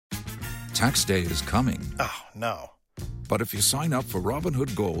Tax day is coming. Oh, no. But if you sign up for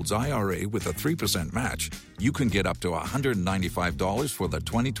Robinhood Gold's IRA with a 3% match, you can get up to $195 for the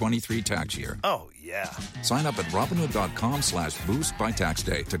 2023 tax year. Oh, yeah. Sign up at Robinhood.com/boost by tax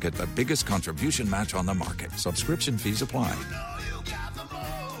day to get the biggest contribution match on the market. Subscription fees apply.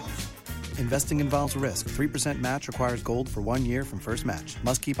 Investing involves risk. 3% match requires gold for 1 year from first match.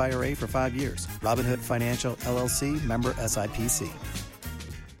 Must keep IRA for 5 years. Robinhood Financial, LLC, member SIPC.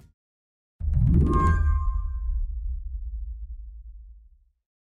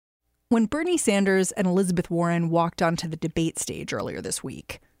 When Bernie Sanders and Elizabeth Warren walked onto the debate stage earlier this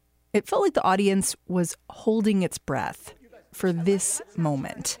week, it felt like the audience was holding its breath for this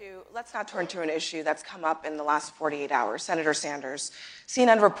moment. Let's not turn to an issue that's come up in the last 48 hours. Senator Sanders.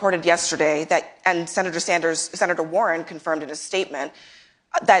 CNN reported yesterday that, and Senator Warren confirmed in a statement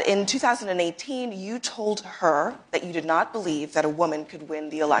that in 2018, you told her that you did not believe that a woman could win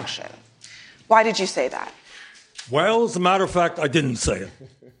the election. Why did you say that? Well, as a matter of fact, I didn't say it.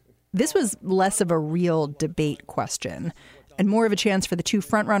 This was less of a real debate question and more of a chance for the two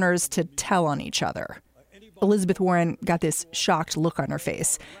frontrunners to tell on each other. Elizabeth Warren got this shocked look on her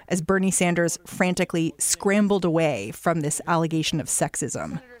face as Bernie Sanders frantically scrambled away from this allegation of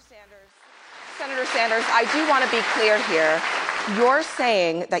sexism. Senator Sanders, I do want to be clear here. You're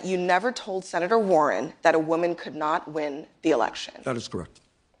saying that you never told Senator Warren that a woman could not win the election. That is correct.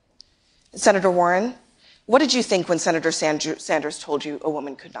 Senator Warren, what did you think when Senator Sanders told you a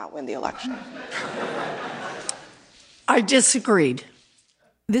woman could not win the election? I disagreed.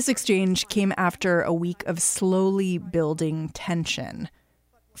 This exchange came after a week of slowly building tension.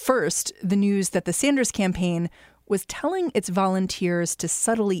 First, the news that the Sanders campaign was telling its volunteers to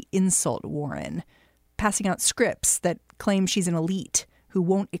subtly insult Warren, passing out scripts that claim she's an elite who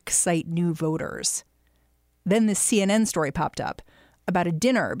won't excite new voters. Then this CNN story popped up about a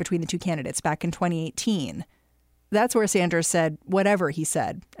dinner between the two candidates back in 2018. That's where Sanders said whatever he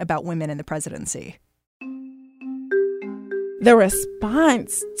said about women in the presidency. The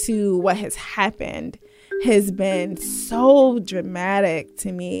response to what has happened has been so dramatic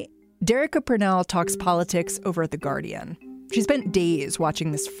to me. Derica Purnell talks politics over at The Guardian. She spent days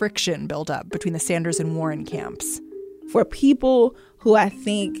watching this friction build up between the Sanders and Warren camps. For people who I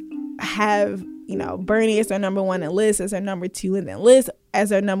think have, Bernie as their number one and Liz as their number two, and then Liz as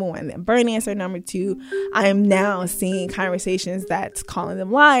their number one, and then Bernie as their number two, I am now seeing conversations that's calling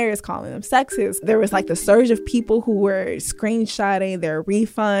them liars, calling them sexist. There was like the surge of people who were screenshotting their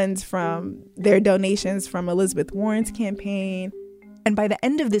refunds from their donations from Elizabeth Warren's campaign. And by the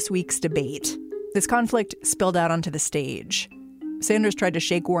end of this week's debate, this conflict spilled out onto the stage. Sanders tried to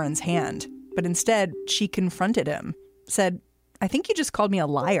shake Warren's hand, but instead she confronted him, said, "I think you just called me a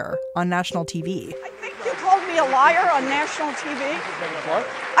liar on national TV." I think you called me a liar on national TV. What?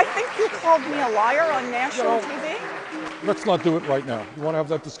 I think you called me a liar on national TV. Let's not do it right now. You want to have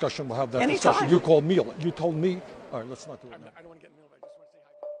that discussion? We'll have that Anytime. discussion. You called me. You told me. All right, let's not do it now. I don't want to get in the middle. I just want to say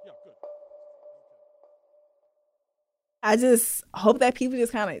hi. Yeah, good. I just hope that people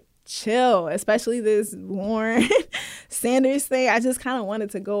just kind of chill, especially this Warren Sanders thing. I just kind of want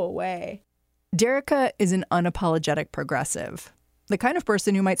it to go away. Derica is an unapologetic progressive, the kind of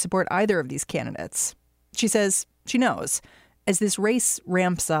person who might support either of these candidates. She says she knows as this race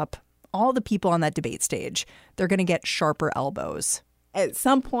ramps up, all the people on that debate stage, they're going to get sharper elbows. At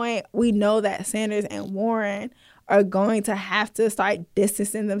some point, we know that Sanders and Warren are going to have to start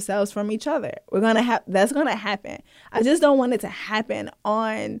distancing themselves from each other. That's going to happen. I just don't want it to happen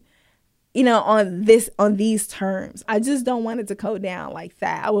on these terms. I just don't want it to go down like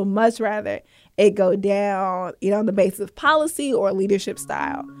that. I would much rather it go down, on the basis of policy or leadership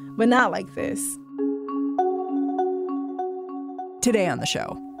style, but not like this. Today on the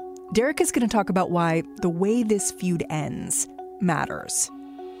show, Derek is going to talk about why the way this feud ends matters.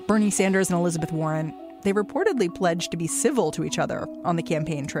 Bernie Sanders and Elizabeth Warren, they reportedly pledged to be civil to each other on the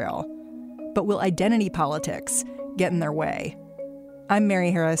campaign trail. But will identity politics get in their way? I'm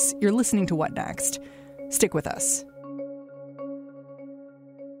Mary Harris. You're listening to What Next? Stick with us.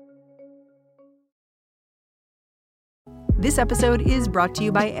 This episode is brought to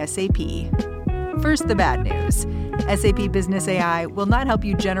you by SAP. First, the bad news. SAP Business AI will not help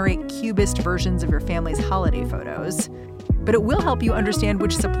you generate cubist versions of your family's holiday photos, but it will help you understand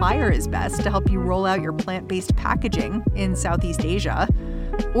which supplier is best to help you roll out your plant-based packaging in Southeast Asia,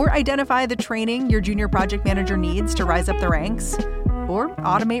 or identify the training your junior project manager needs to rise up the ranks, or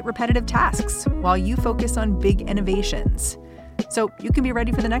automate repetitive tasks while you focus on big innovations. So you can be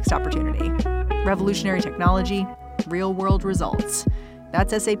ready for the next opportunity. Revolutionary technology, real-world results.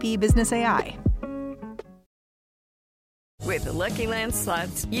 That's SAP Business AI. With the Lucky Land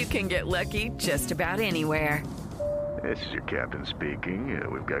Slots, you can get lucky just about anywhere. This is your captain speaking.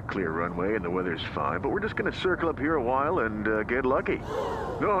 We've got clear runway and the weather's fine, but we're just going to circle up here a while and get lucky.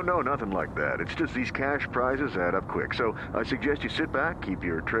 No, nothing like that. It's just these cash prizes add up quick. So I suggest you sit back, keep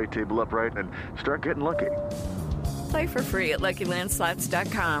your tray table upright, and start getting lucky. Play for free at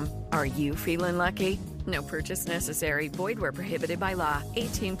LuckyLandSlots.com. Are you feeling lucky? No purchase necessary. Void where prohibited by law.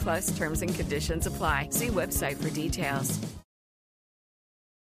 18 plus terms and conditions apply. See website for details.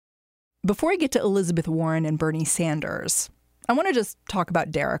 Before I get to Elizabeth Warren and Bernie Sanders, I want to just talk about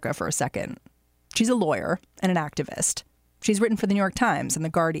Derica for a second. She's a lawyer and an activist. She's written for the New York Times and The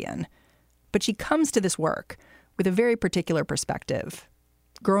Guardian. But she comes to this work with a very particular perspective.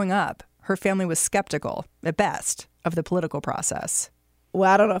 Growing up, her family was skeptical, at best, of the political process. Well,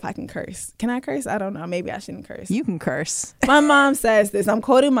 I don't know if I can curse. Can I curse? I don't know. Maybe I shouldn't curse. You can curse. My mom says this. I'm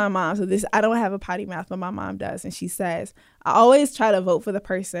quoting my mom. So this, I don't have a potty mouth, but my mom does. And she says, I always try to vote for the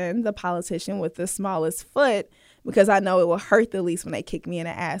person, the politician with the smallest foot, because I know it will hurt the least when they kick me in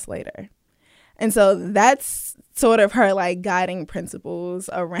the ass later. And so that's sort of her like guiding principles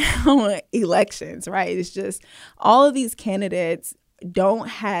around elections, right? It's just all of these candidates don't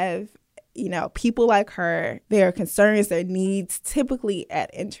have people like her, their concerns, their needs, typically at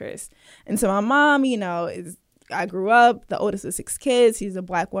interest. And so my mom, I grew up the oldest of 6 kids. She's a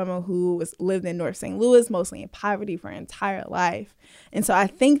Black woman who lived in North St. Louis, mostly in poverty for her entire life. And so I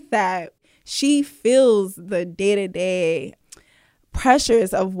think that she feels the day-to-day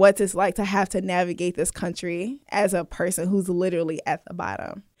pressures of what it's like to have to navigate this country as a person who's literally at the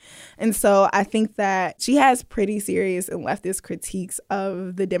bottom. And so I think that she has pretty serious and leftist critiques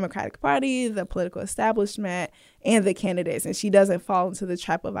of the Democratic Party, the political establishment, and the candidates. And she doesn't fall into the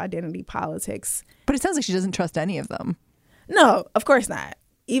trap of identity politics. But it sounds like she doesn't trust any of them. No, of course not.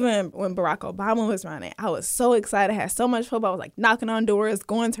 Even when Barack Obama was running, I was so excited. I had so much hope. I was like knocking on doors,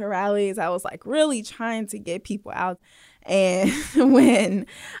 going to rallies. I was like really trying to get people out. And when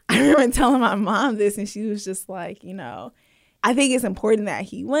I remember telling my mom this, and she was just like, I think it's important that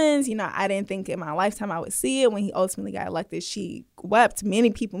he wins. I didn't think in my lifetime I would see it. When he ultimately got elected, she wept. Many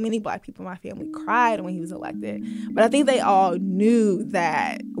Black people in my family cried when he was elected. But I think they all knew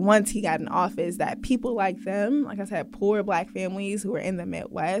that once he got in office, that people like them, like I said, poor Black families who were in the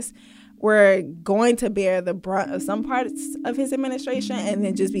Midwest, were going to bear the brunt of some parts of his administration and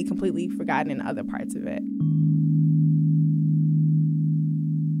then just be completely forgotten in other parts of it.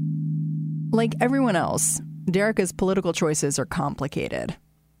 Like everyone else, Derica's political choices are complicated.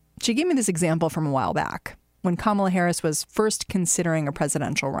 She gave me this example from a while back, when Kamala Harris was first considering a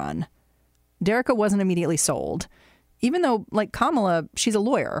presidential run. Derica wasn't immediately sold, even though, like Kamala, she's a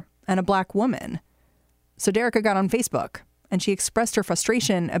lawyer and a Black woman. So Derica got on Facebook, and she expressed her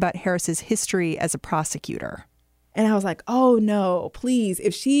frustration about Harris's history as a prosecutor. And I was like, oh, no, please.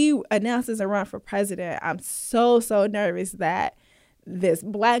 If she announces a run for president, I'm so nervous that this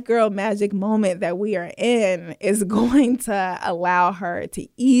Black girl magic moment that we are in is going to allow her to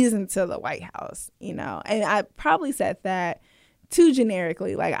ease into the White House, And I probably said that too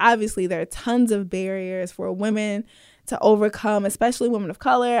generically. Like, obviously, there are tons of barriers for women to overcome, especially women of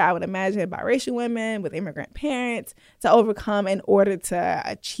color. I would imagine biracial women with immigrant parents to overcome in order to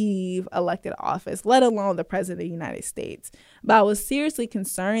achieve elected office, let alone the president of the United States. But I was seriously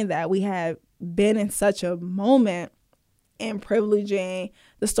concerned that we have been in such a moment and privileging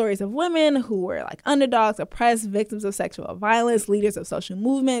the stories of women who were like underdogs, oppressed, victims of sexual violence, leaders of social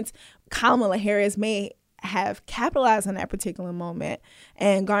movements. Kamala Harris may have capitalized on that particular moment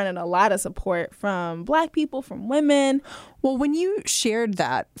and garnered a lot of support from Black people, from women. Well, when you shared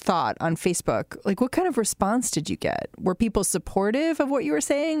that thought on Facebook, like what kind of response did you get? Were people supportive of what you were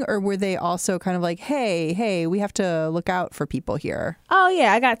saying, or were they also kind of like, hey, we have to look out for people here? Oh,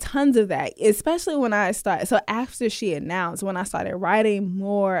 yeah, I got tons of that, especially when I started. So after she announced, when I started writing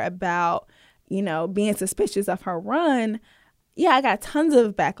more about, being suspicious of her run, yeah, I got tons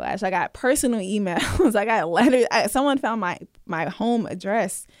of backlash. I got personal emails. I got letters. Someone found my home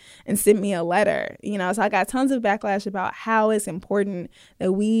address and sent me a letter. So I got tons of backlash about how it's important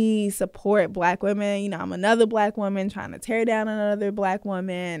that we support Black women. I'm another Black woman trying to tear down another Black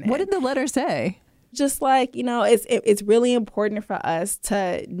woman. What did the letter say? Just like, it's really important for us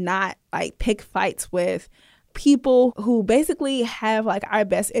to not like pick fights with people who basically have like our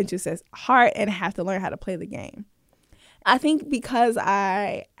best interests at heart and have to learn how to play the game. I think because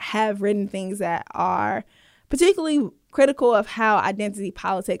I have written things that are particularly critical of how identity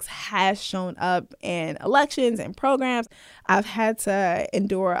politics has shown up in elections and programs, I've had to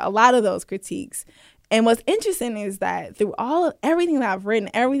endure a lot of those critiques. And what's interesting is that through everything that I've written,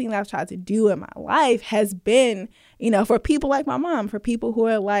 everything that I've tried to do in my life has been, for people like my mom, for people who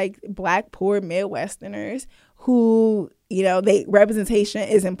are like Black, poor Midwesterners who, representation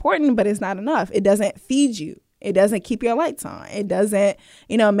is important, but it's not enough. It doesn't feed you. It doesn't keep your lights on. It doesn't,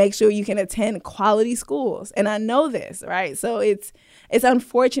 make sure you can attend quality schools. And I know this, right? So it's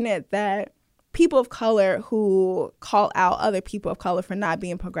unfortunate that people of color who call out other people of color for not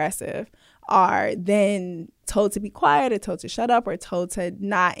being progressive are then told to be quiet or told to shut up or told to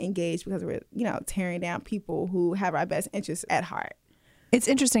not engage because we're, tearing down people who have our best interests at heart. It's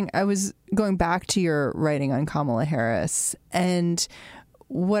interesting. I was going back to your writing on Kamala Harris, and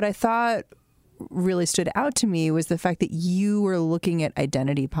what I thought really stood out to me was the fact that you were looking at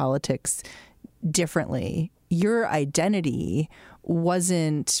identity politics differently. Your identity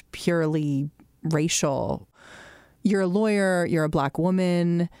wasn't purely racial. You're a lawyer, you're a Black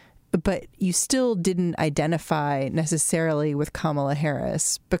woman, but you still didn't identify necessarily with Kamala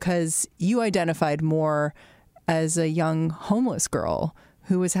Harris because you identified more as a young homeless girl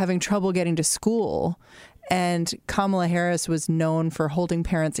who was having trouble getting to school. And Kamala Harris was known for holding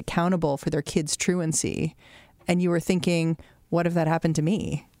parents accountable for their kids' truancy. And you were thinking, what if that happened to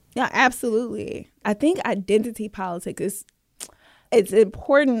me? Yeah, absolutely. I think identity politics it's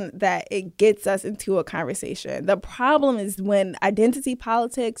important that it gets us into a conversation. The problem is when identity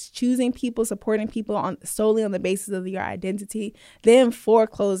politics, choosing people, supporting people solely on the basis of your identity, then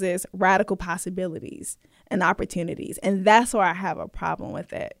forecloses radical possibilities and opportunities. And that's where I have a problem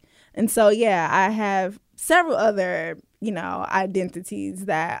with it. And so, yeah, I have several other, identities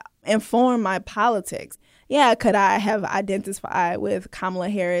that inform my politics. Yeah, could I have identified with Kamala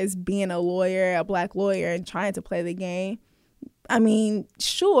Harris being a lawyer, a Black lawyer, and trying to play the game? I mean,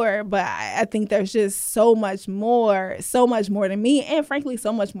 sure, but I think there's just so much more to me, and frankly,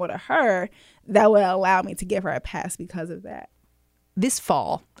 so much more to her that would allow me to give her a pass because of that. This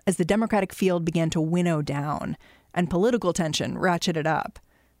fall, as the Democratic field began to winnow down and political tension ratcheted up,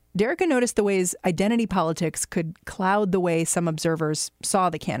 Derica noticed the ways identity politics could cloud the way some observers saw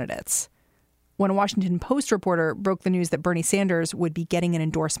the candidates. When a Washington Post reporter broke the news that Bernie Sanders would be getting an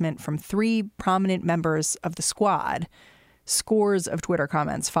endorsement from 3 prominent members of the squad, scores of Twitter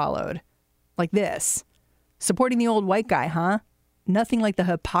comments followed. Like this: supporting the old white guy, huh? Nothing like the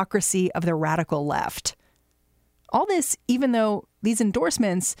hypocrisy of the radical left. All this, even though these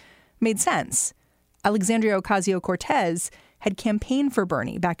endorsements made sense. Alexandria Ocasio-Cortez had campaigned for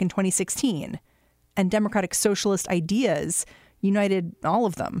Bernie back in 2016, and Democratic socialist ideas united all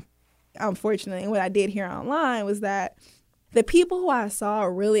of them. Unfortunately, what I did hear online was that the people who I saw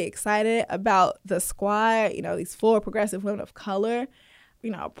really excited about the squad, these 4 progressive women of color,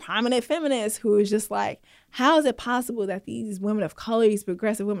 prominent feminists who was just like, how is it possible that these women of color, these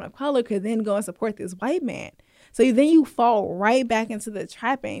progressive women of color could then go and support this white man? So then you fall right back into the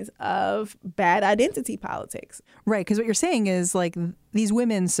trappings of bad identity politics. Right, because what you're saying is like these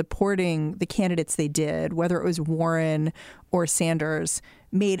women supporting the candidates they did, whether it was Warren or Sanders,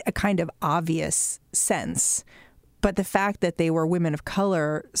 made a kind of obvious sense. But the fact that they were women of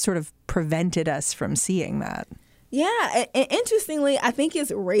color sort of prevented us from seeing that. Yeah. And interestingly, I think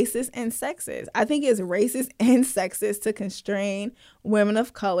it's racist and sexist. I think it's racist and sexist to constrain women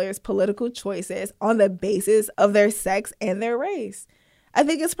of color's political choices on the basis of their sex and their race. I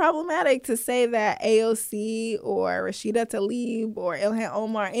think it's problematic to say that AOC or Rashida Tlaib or Ilhan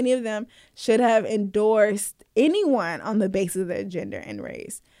Omar, any of them, should have endorsed anyone on the basis of their gender and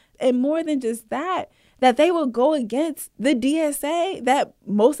race. And more than just that they will go against the DSA that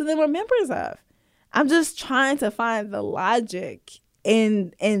most of them are members of. I'm just trying to find the logic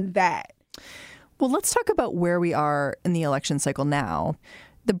in that. Well, let's talk about where we are in the election cycle now.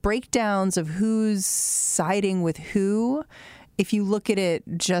 The breakdowns of who's siding with who, if you look at it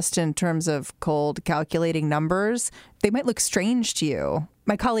just in terms of cold calculating numbers, they might look strange to you.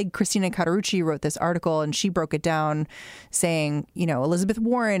 My colleague Christina Cauterucci wrote this article and she broke it down saying, Elizabeth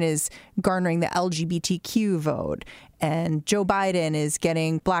Warren is garnering the LGBTQ vote and Joe Biden is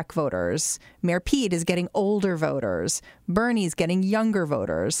getting Black voters. Mayor Pete is getting older voters. Bernie's getting younger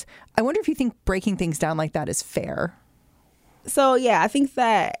voters. I wonder if you think breaking things down like that is fair. So, yeah, I think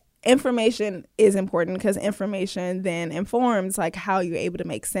that information is important because information then informs like how you're able to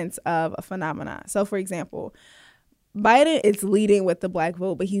make sense of a phenomenon. So, for example, Biden is leading with the Black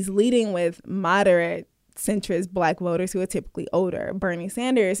vote, but he's leading with moderate centrist Black voters who are typically older. Bernie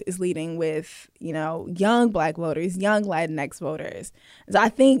Sanders is leading with, young Black voters, young Latinx voters. So I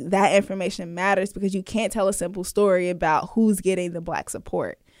think that information matters because you can't tell a simple story about who's getting the Black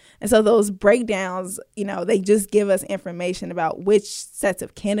support. And so those breakdowns, they just give us information about which sets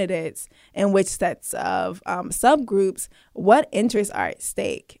of candidates and which sets of subgroups, what interests are at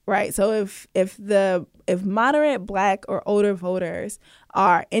stake, right? So if moderate Black or older voters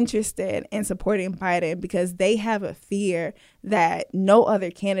are interested in supporting Biden because they have a fear that no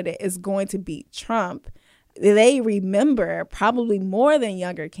other candidate is going to beat Trump, they remember probably more than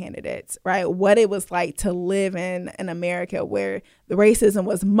younger candidates, right, what it was like to live in an America where the racism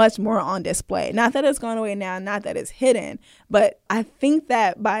was much more on display. Not that it's gone away now, not that it's hidden, but I think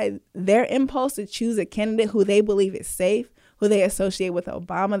that by their impulse to choose a candidate who they believe is safe, who they associate with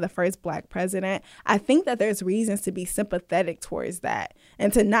Obama, the first Black president, I think that there's reasons to be sympathetic towards that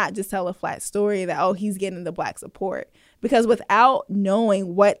and to not just tell a flat story that, oh, he's getting the Black support. Because without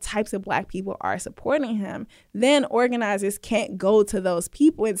knowing what types of Black people are supporting him, then organizers can't go to those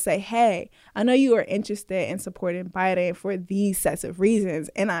people and say, hey, I know you are interested in supporting Biden for these sets of reasons,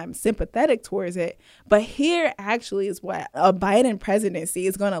 and I'm sympathetic towards it. But here actually is what a Biden presidency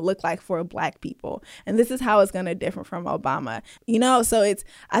is going to look like for Black people. And this is how it's going to differ from Obama. So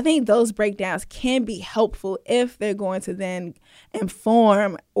I think those breakdowns can be helpful if they're going to then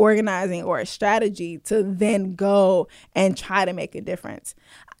inform organizing or a strategy to then go and try to make a difference.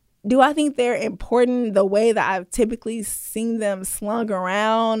 Do I think they're important the way that I've typically seen them slung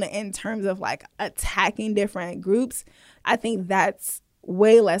around in terms of like attacking different groups? I think that's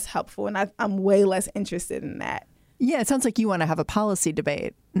way less helpful, and I'm way less interested in that. Yeah, it sounds like you want to have a policy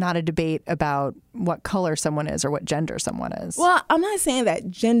debate, not a debate about what color someone is or what gender someone is. Well, I'm not saying that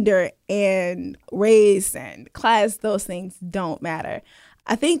gender and race and class, those things don't matter.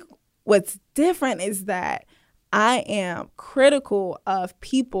 I think what's different is that I am critical of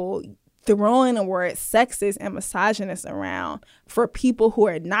people throwing the word sexist and misogynist around for people who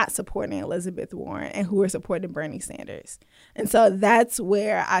are not supporting Elizabeth Warren and who are supporting Bernie Sanders. And so that's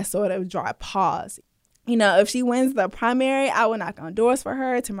where I sort of draw a pause. If she wins the primary, I will knock on doors for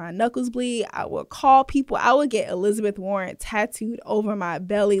her till my knuckles bleed. I will call people. I will get Elizabeth Warren tattooed over my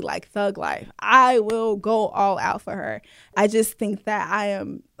belly like Thug Life. I will go all out for her. I just think that I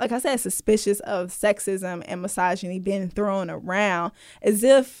am, like I said, suspicious of sexism and misogyny being thrown around as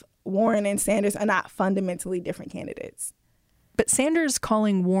if Warren and Sanders are not fundamentally different candidates. But Sanders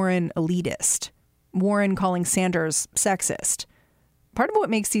calling Warren elitist, Warren calling Sanders sexist. Part of what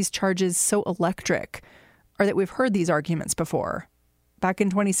makes these charges so electric are that we've heard these arguments before. Back in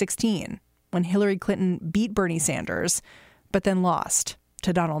 2016, when Hillary Clinton beat Bernie Sanders, but then lost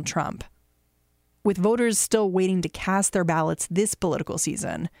to Donald Trump. With voters still waiting to cast their ballots this political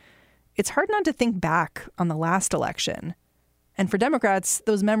season, it's hard not to think back on the last election. And for Democrats,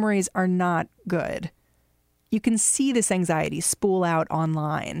 those memories are not good. You can see this anxiety spool out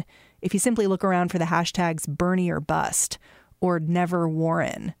online if you simply look around for the hashtags Bernie or bust or never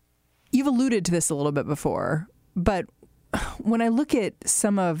Warren. You've alluded to this a little bit before, but when I look at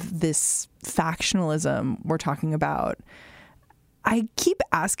some of this factionalism we're talking about, I keep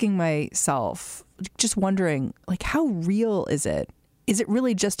asking myself, just wondering, like, how real is it? Is it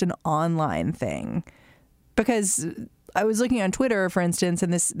really just an online thing? Because I was looking on Twitter, for instance,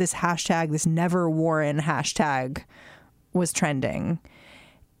 and this hashtag, this Never Warren hashtag was trending.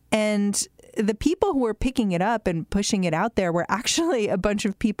 And the people who were picking it up and pushing it out there were actually a bunch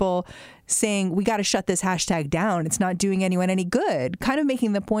of people saying, we got to shut this hashtag down. It's not doing anyone any good. Kind of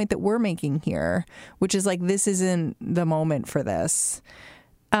making the point that we're making here, which is like, this isn't the moment for this.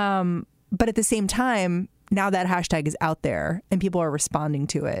 But at the same time, now that hashtag is out there and people are responding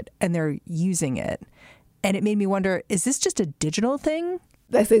to it and they're using it. And it made me wonder, is this just a digital thing?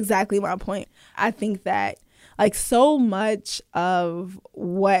 That's exactly my point. I think that like so much of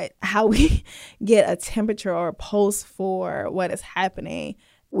how we get a temperature or a pulse for what is happening,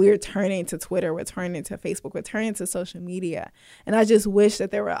 we're turning to Twitter, we're turning to Facebook, we're turning to social media. And I just wish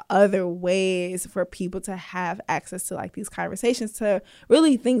that there were other ways for people to have access to like these conversations, to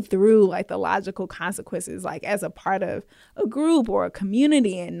really think through like the logical consequences, like as a part of a group or a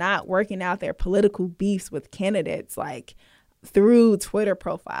community, and not working out their political beefs with candidates like through Twitter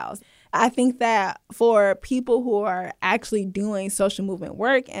profiles. I think that for people who are actually doing social movement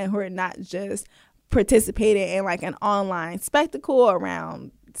work and who are not just participating in like an online spectacle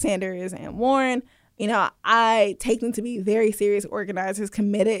around Sanders and Warren, I take them to be very serious organizers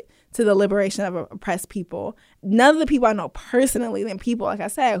committed to the liberation of oppressed people. None of the people I know personally, and people, like I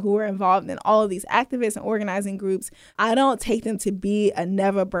said, who are involved in all of these activists and organizing groups, I don't take them to be a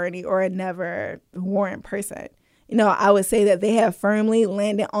never Bernie or a never Warren person. I would say that they have firmly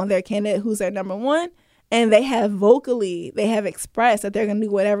landed on their candidate who's their number one, and they have expressed that they're going to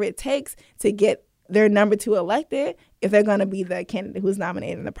do whatever it takes to get their number two elected if they're going to be the candidate who's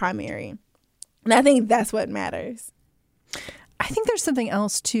nominated in the primary. And I think that's what matters. I think there's something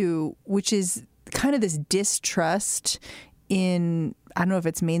else, too, which is kind of this distrust in, I don't know if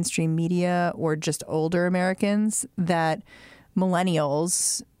it's mainstream media or just older Americans, that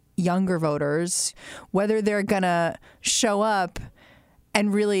millennials, younger voters, whether they're going to show up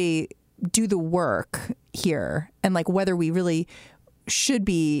and really do the work here, and like whether we really should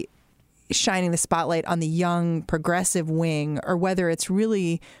be shining the spotlight on the young progressive wing, or whether it's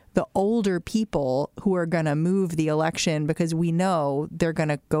really the older people who are going to move the election because we know they're going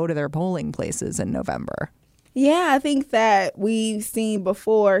to go to their polling places in November. Yeah, I think that we've seen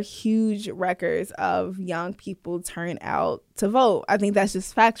before huge records of young people turn out to vote. I think that's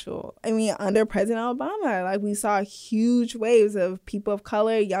just factual. I mean, under President Obama, we saw huge waves of people of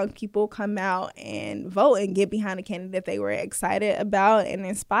color, young people come out and vote and get behind a candidate they were excited about and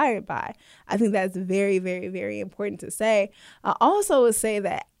inspired by. I think that's very, very, very important to say. I also would say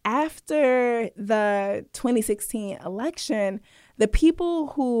that after the 2016 election, the people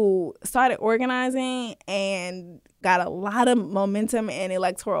who started organizing and got a lot of momentum in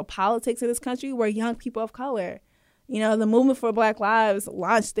electoral politics in this country were young people of color. The Movement for Black Lives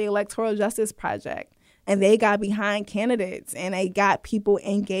launched the Electoral Justice Project, and they got behind candidates and they got people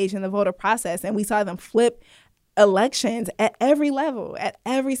engaged in the voter process. And we saw them flip elections at every level, at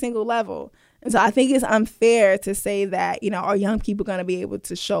every single level. And so I think it's unfair to say that, are young people going to be able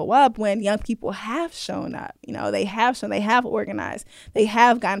to show up when young people have shown up? They have organized. They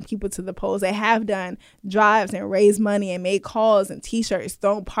have gotten people to the polls. They have done drives and raised money and made calls and T-shirts,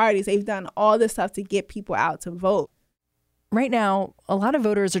 thrown parties. They've done all this stuff to get people out to vote. Right now, a lot of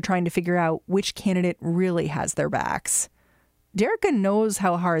voters are trying to figure out which candidate really has their backs. Derica knows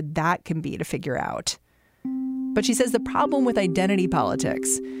how hard that can be to figure out. But she says the problem with identity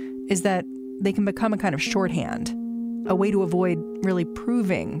politics is that they can become a kind of shorthand, a way to avoid really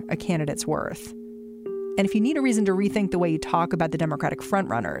proving a candidate's worth. And if you need a reason to rethink the way you talk about the Democratic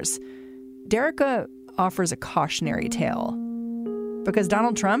frontrunners, Derica offers a cautionary tale. Because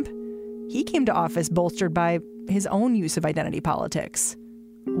Donald Trump, he came to office bolstered by his own use of identity politics,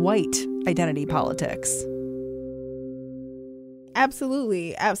 white identity politics.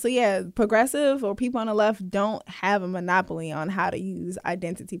 Absolutely. Yeah. Progressive or people on the left don't have a monopoly on how to use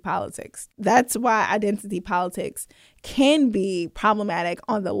identity politics. That's why identity politics can be problematic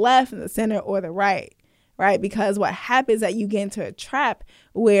on the left and the center or the right, Because what happens is that you get into a trap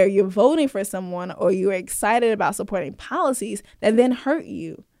where you're voting for someone or you're excited about supporting policies that then hurt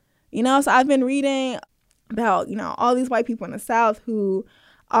you. So I've been reading about, all these white people in the South who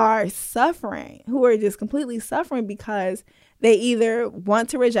are suffering, who are just completely suffering because they either want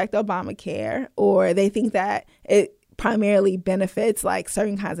to reject Obamacare or they think that it primarily benefits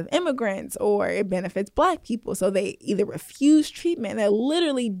certain kinds of immigrants or it benefits Black people. So they either refuse treatment. They're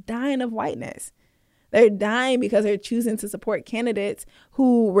literally dying of whiteness. They're dying because they're choosing to support candidates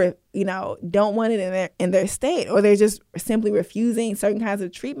who, don't want it in their state, or they're just simply refusing certain kinds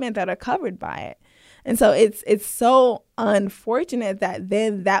of treatment that are covered by it. And so it's so unfortunate that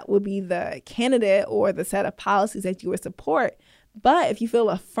then that would be the candidate or the set of policies that you would support. But if you feel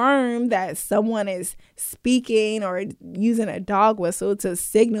affirmed that someone is speaking or using a dog whistle to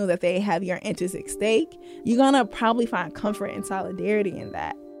signal that they have your interests at stake, you're going to probably find comfort and solidarity in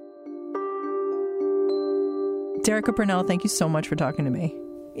that. Derica Purnell, thank you so much for talking to me.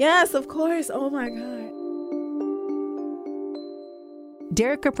 Yes, of course. Oh, my God.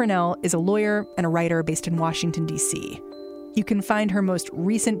 Derica Purnell is a lawyer and a writer based in Washington, D.C. You can find her most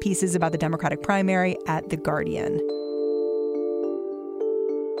recent pieces about the Democratic primary at The Guardian.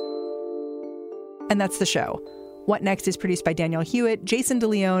 And that's the show. What Next is produced by Daniel Hewitt, Jason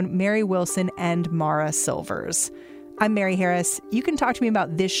DeLeon, Mary Wilson, and Mara Silvers. I'm Mary Harris. You can talk to me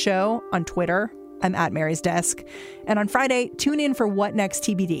about this show on Twitter. I'm at Mary's Desk. And on Friday, tune in for What Next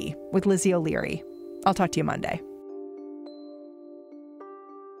TBD with Lizzie O'Leary. I'll talk to you Monday.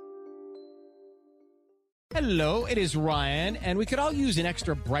 Hello, it is Ryan, and we could all use an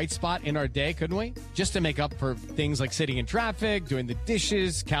extra bright spot in our day, couldn't we? Just to make up for things like sitting in traffic, doing the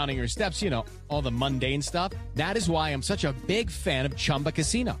dishes, counting your steps, all the mundane stuff. That is why I'm such a big fan of Chumba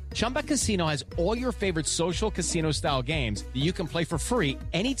Casino. Chumba Casino has all your favorite social casino-style games that you can play for free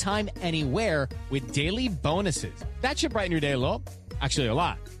anytime, anywhere with daily bonuses. That should brighten your day a little. Actually, a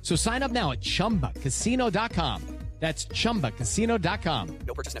lot. So sign up now at ChumbaCasino.com. That's ChumbaCasino.com.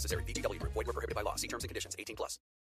 No purchase necessary. VGW Group. Void where prohibited by law. See terms and conditions. 18+.